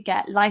had to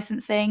get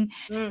licensing.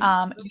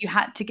 You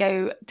had to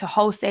go to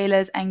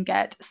wholesalers and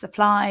get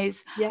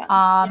supplies.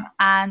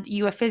 And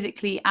you were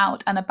physically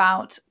out and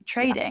about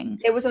trading.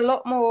 It was a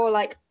lot more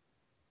like,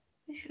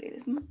 basically,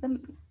 this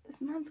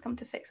man's come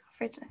to fix our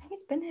fridge. And I think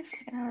he's been here for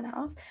like an hour and a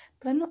half,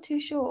 but I'm not too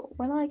sure.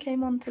 When I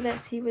came on to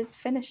this, he was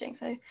finishing.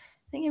 So I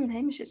think him and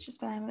Hamish has just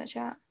been having a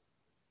chat.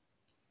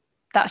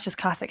 That's just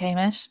classic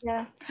Hamish.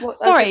 Yeah.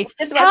 Sorry,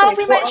 how have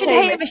we mentioned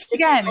Hamish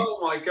again? Oh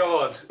my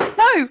god.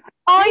 No,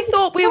 I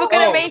thought we were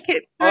going to make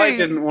it through. I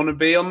didn't want to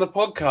be on the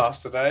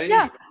podcast today.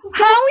 Yeah.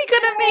 How are we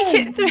going to make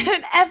it through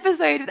an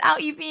episode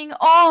without you being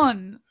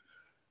on?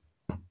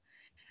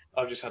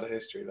 I've just had a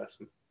history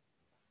lesson.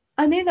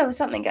 I knew there was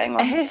something going on.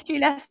 A history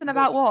lesson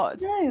about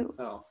what? No.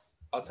 Oh,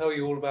 I'll tell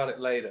you all about it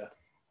later.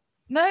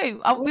 No,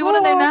 we want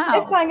to know now.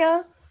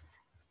 Cliffhanger.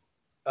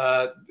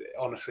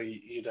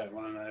 Honestly, you don't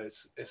want to know.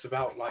 It's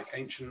about like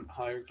ancient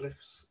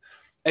hieroglyphs.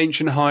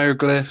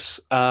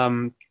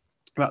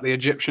 About the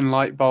Egyptian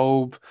light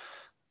bulb.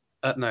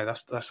 No,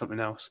 that's something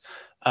else.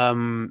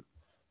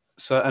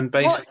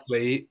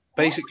 Basically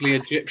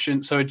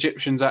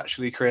Egyptians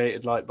actually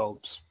created light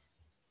bulbs.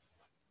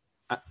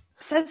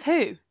 Says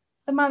who?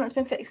 The man that's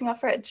been fixing our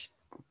fridge.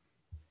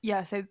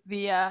 Yeah, so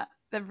the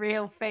the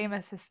real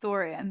famous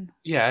historian.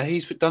 Yeah,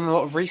 he's done a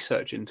lot of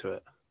research into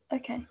it.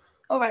 Okay.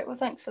 All right. Well,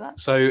 thanks for that.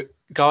 So,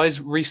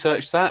 guys,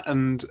 research that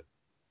and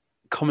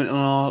comment on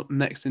our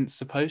next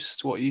Insta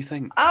post what you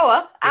think.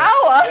 Hour?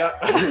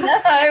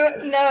 Yeah.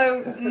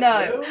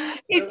 No.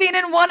 He's been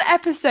in one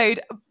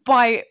episode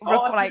by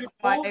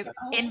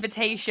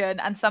invitation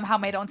and somehow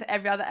made it onto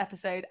every other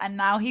episode, and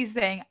now he's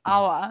saying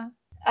hour.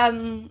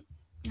 Oh,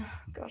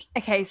 God.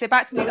 Okay, so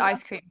back to these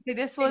ice cream. So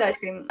this was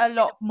a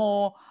lot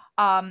more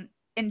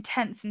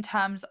intense in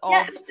terms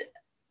of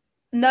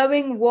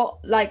knowing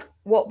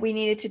what we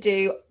needed to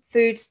do,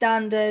 food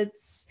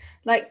standards,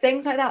 like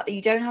things like that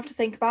you don't have to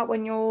think about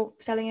when you're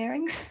selling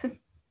earrings.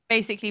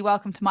 Basically,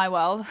 welcome to my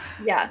world.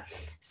 Yeah.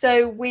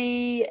 So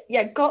we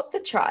got the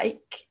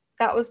trike.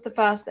 That was the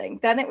first thing.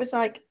 Then it was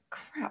like,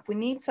 crap, we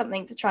need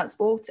something to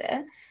transport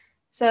it.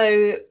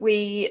 So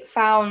we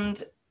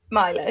found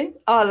Milo,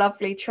 our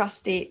lovely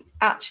trusty,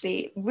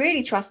 actually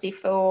really trusty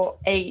for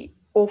a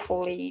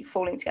awfully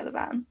falling together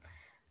van.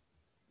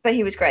 But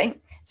he was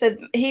great. So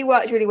he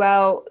worked really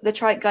well. The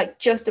trike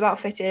just about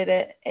fitted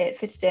it. It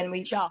fitted in.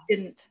 We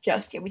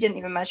didn't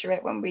even measure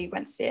it when we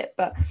went to see it.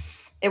 But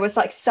it was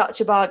such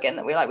a bargain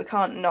that we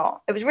can't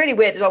not. It was really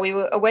weird as well. We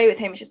were away with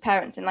him, his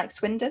parents in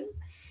Swindon,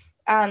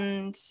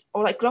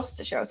 or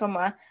Gloucestershire or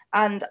somewhere.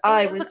 And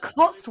I was the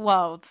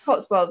Cotswolds.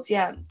 Cotswolds,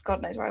 yeah.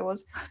 God knows where I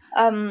was.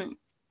 And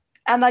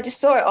I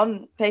just saw it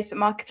on Facebook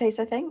Marketplace,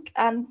 I think.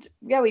 And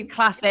yeah,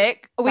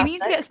 classic. We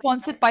need to get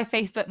sponsored by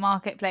Facebook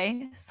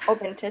Marketplace or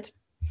Vinted.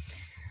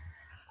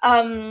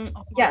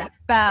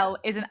 Belle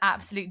is an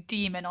absolute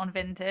demon on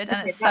Vinted,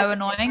 and it's so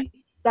annoying.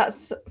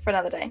 That's for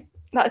another day.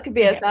 That could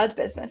be a third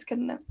business,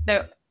 couldn't it?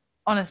 No,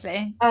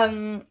 honestly.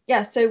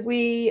 So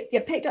we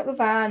picked up the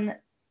van,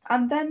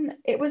 and then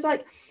it was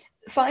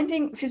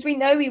finding, because we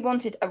know we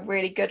wanted a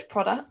really good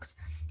product.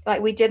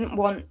 We didn't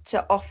want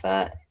to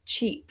offer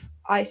cheap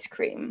ice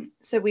cream,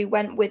 so we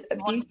went with a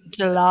beautiful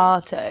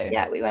gelato.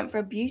 Yeah, we went for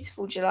a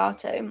beautiful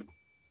gelato.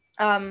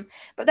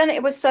 But then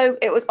it was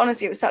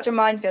such a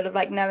minefield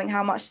of knowing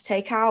how much to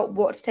take out,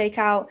 what to take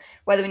out,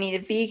 whether we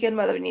needed vegan,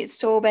 whether we needed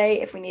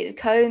sorbet, if we needed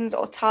cones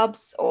or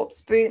tubs or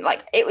spoon.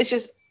 It was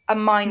just a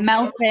minefield.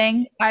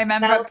 Melting. I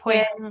remember at a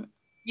point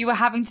you were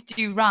having to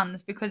do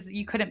runs because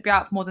you couldn't be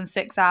out for more than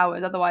 6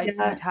 hours, otherwise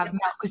you'd have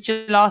melt, because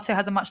gelato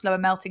has a much lower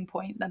melting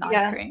point than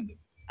ice cream.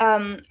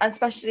 And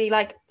especially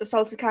the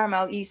salted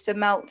caramel used to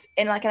melt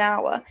in an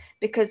hour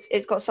because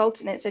it's got salt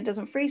in it, so it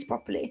doesn't freeze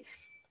properly.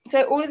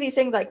 So all of these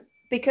things,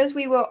 because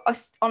we were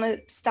on a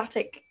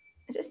static,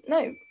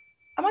 am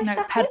I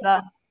static?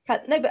 Peddler.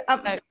 No, but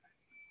no.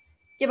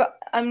 Yeah, but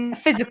I'm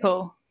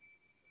physical.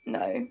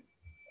 No,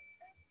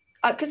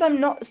 because I'm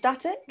not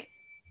static.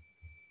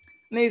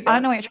 Moving. I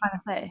don't know what you're trying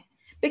to say.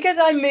 Because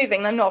I'm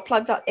moving, I'm not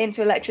plugged up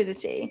into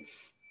electricity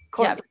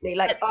constantly.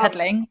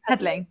 Pedaling,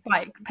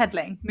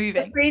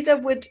 moving. The freezer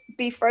would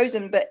be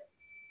frozen, but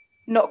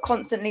not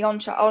constantly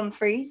on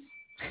freeze.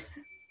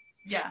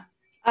 Yeah.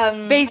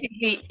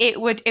 Basically, it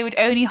would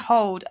only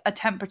hold a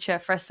temperature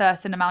for a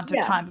certain amount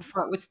of time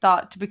before it would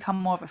start to become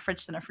more of a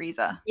fridge than a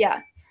freezer.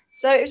 Yeah.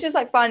 So it was just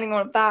finding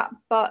all of that,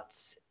 but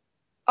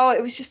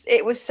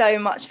it was so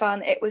much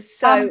fun. It was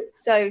so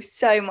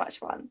much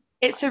fun.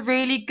 It's a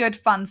really good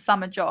fun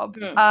summer job.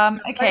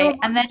 Okay,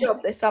 and then a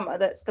job this summer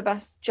that's the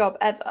best job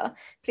ever.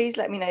 Please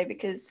let me know,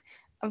 because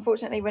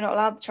unfortunately we're not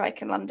allowed the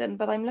trike in London,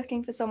 but I'm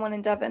looking for someone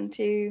in Devon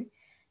to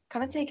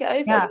kind of take it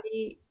over. Yeah.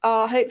 We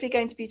are hopefully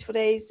going to Beautiful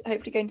Days,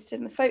 hopefully going to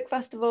Cinema Folk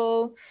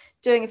Festival,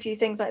 doing a few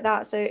things like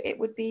that. So it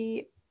would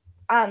be,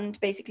 and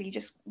basically you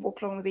just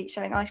walk along the beach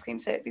selling ice cream.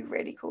 So it'd be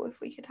really cool if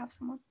we could have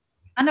someone.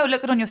 I know,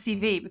 look good on your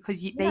CV,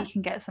 because they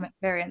can get some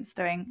experience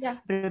doing a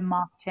bit of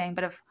marketing, a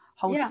bit of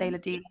wholesaler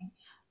dealing.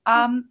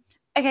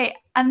 Okay,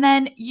 and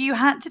then you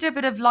had to do a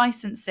bit of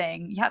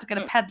licensing. You had to get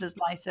a peddler's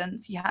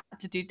license. You had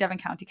to do Devon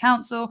County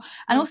Council,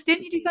 and also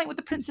didn't you do something with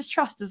the Prince's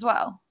Trust as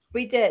well?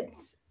 We did.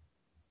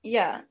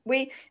 Yeah,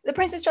 the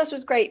Prince's Trust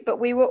was great, but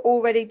we were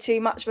already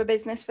too much of a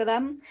business for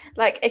them.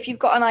 If you've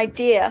got an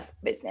idea for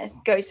business,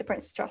 go to the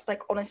Prince's Trust.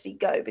 Honestly,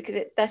 go, because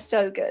they're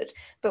so good.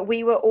 But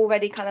we were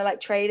already kind of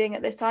trading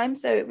at this time,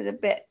 so it was it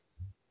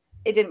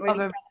didn't really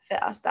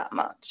benefit us that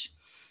much.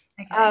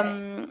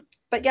 Okay.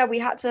 But yeah, we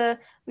actually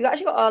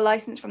got our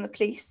license from the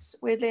police,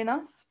 weirdly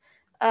enough,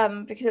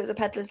 because it was a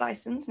peddler's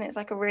license, and it's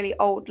a really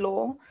old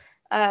law.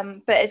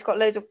 But it's got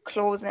loads of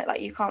clause in it,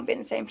 you can't be in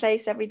the same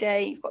place every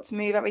day, you've got to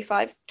move every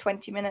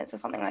 20 minutes or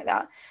something like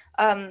that.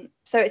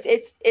 So it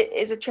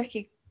is a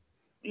tricky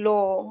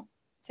law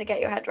to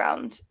get your head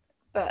around,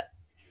 but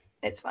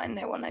it's fine.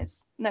 No one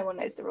knows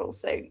the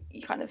rules, so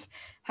you kind of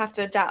have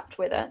to adapt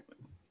with it.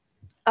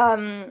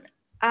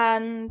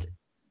 And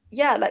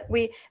yeah,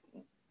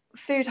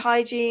 food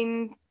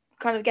hygiene,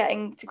 kind of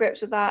getting to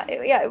grips with that.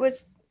 It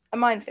was a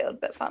minefield,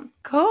 but fun.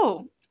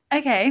 Cool.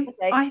 Okay,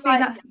 I think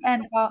that's the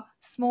end of our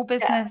small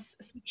business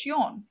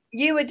section.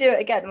 You would do it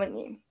again, wouldn't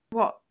you?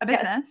 What, a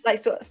business?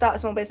 Start a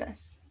small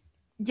business.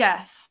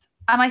 Yes,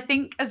 and I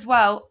think as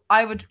well,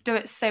 I would do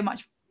it so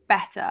much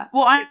better.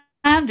 Well, I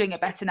am doing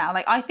it better now.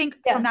 I think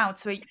from now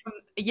to from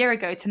a year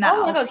ago to now.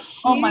 Oh my god!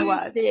 Oh my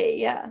word!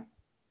 Yeah.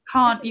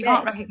 You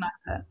can't recognize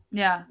it.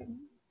 Yeah.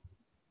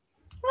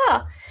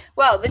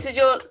 Well, this is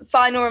your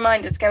final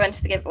reminder to go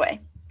enter the giveaway.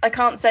 I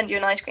can't send you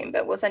an ice cream,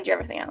 but we'll send you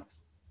everything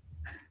else.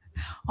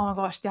 Oh my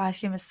gosh, the ice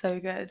cream is so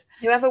good.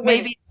 Whoever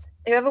wins,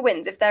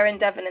 if they're in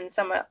Devon in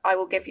summer, I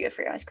will give you a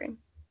free ice cream.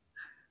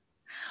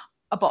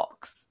 A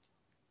box.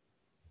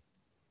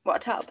 What, a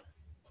tub?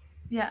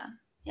 Yeah.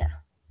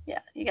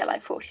 You get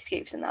like 40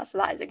 scoops, and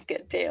that is a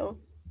good deal.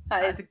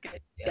 That is a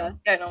good deal.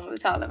 Yeah, going on with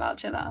the Tarlet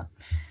voucher, that.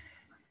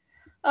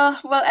 Oh,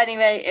 well,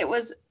 anyway, it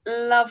was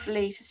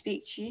lovely to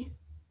speak to you.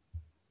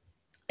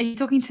 Are you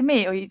talking to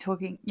me, or are you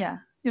talking? Yeah,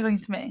 you're talking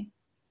to me.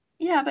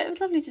 Yeah, but it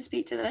was lovely to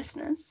speak to the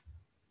listeners,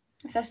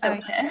 if they're still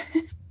here.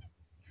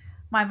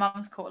 My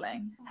mum's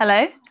calling.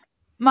 Hello,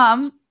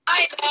 Mum.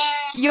 Hi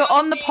there. You're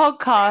on the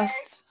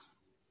podcast.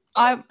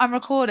 I'm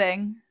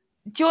recording.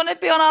 Do you want to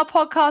be on our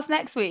podcast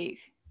next week?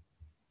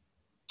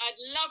 I'd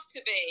love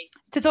to be.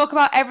 To talk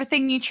about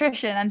everything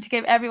nutrition and to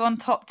give everyone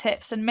top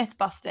tips and myth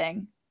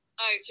busting.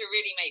 Oh, to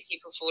really make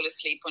people fall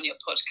asleep on your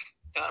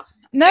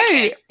podcast. No,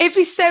 it'd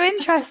be so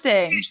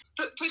interesting.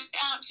 Put it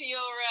out to your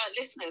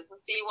listeners and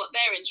see what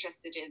they're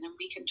interested in, and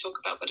we can talk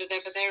about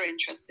whatever they're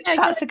interested in.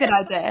 That's a good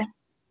idea.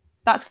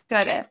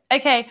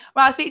 Okay,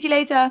 right, I'll speak to you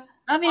later.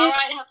 Love you. All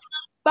right, have fun.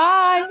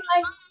 Bye.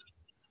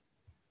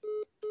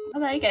 Oh,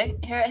 there you go.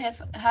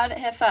 Heard it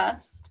here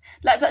first.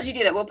 Let's actually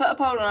do that. We'll put a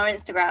poll on our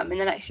Instagram in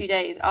the next few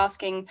days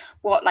asking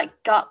what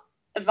gut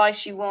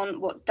advice you want,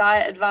 what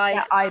diet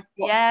advice. Yeah,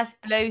 IBS,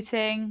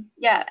 bloating.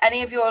 Yeah,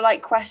 any of your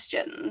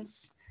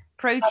questions.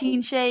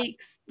 Protein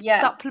shakes,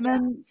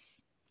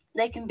 supplements.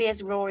 They can be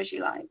as raw as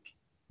you like.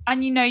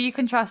 And you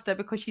can trust her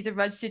because she's a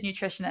registered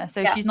nutritionist.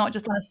 So she's not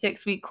just on a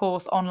 6-week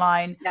course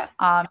online.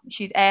 Yeah.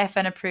 She's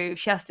AFN approved.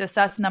 She has to do a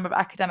certain number of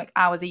academic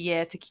hours a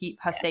year to keep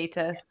her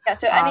status. Yeah,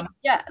 so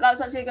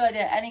that's actually a good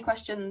idea. Any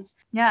questions?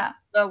 Yeah.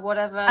 Or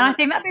whatever. And I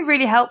think that'd be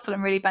really helpful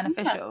and really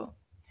beneficial.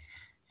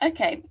 Yeah.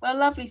 Okay. Well,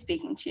 lovely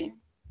speaking to you.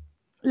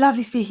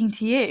 Lovely speaking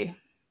to you.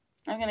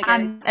 I'm going to go.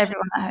 And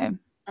everyone at home.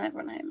 I'm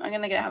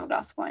going to go have a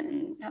glass of wine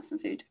and have some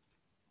food.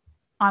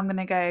 I'm going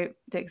to go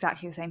do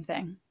exactly the same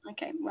thing.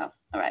 Okay, well,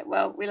 all right.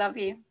 Well, we love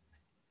you.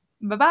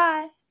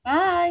 Bye-bye.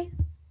 Bye.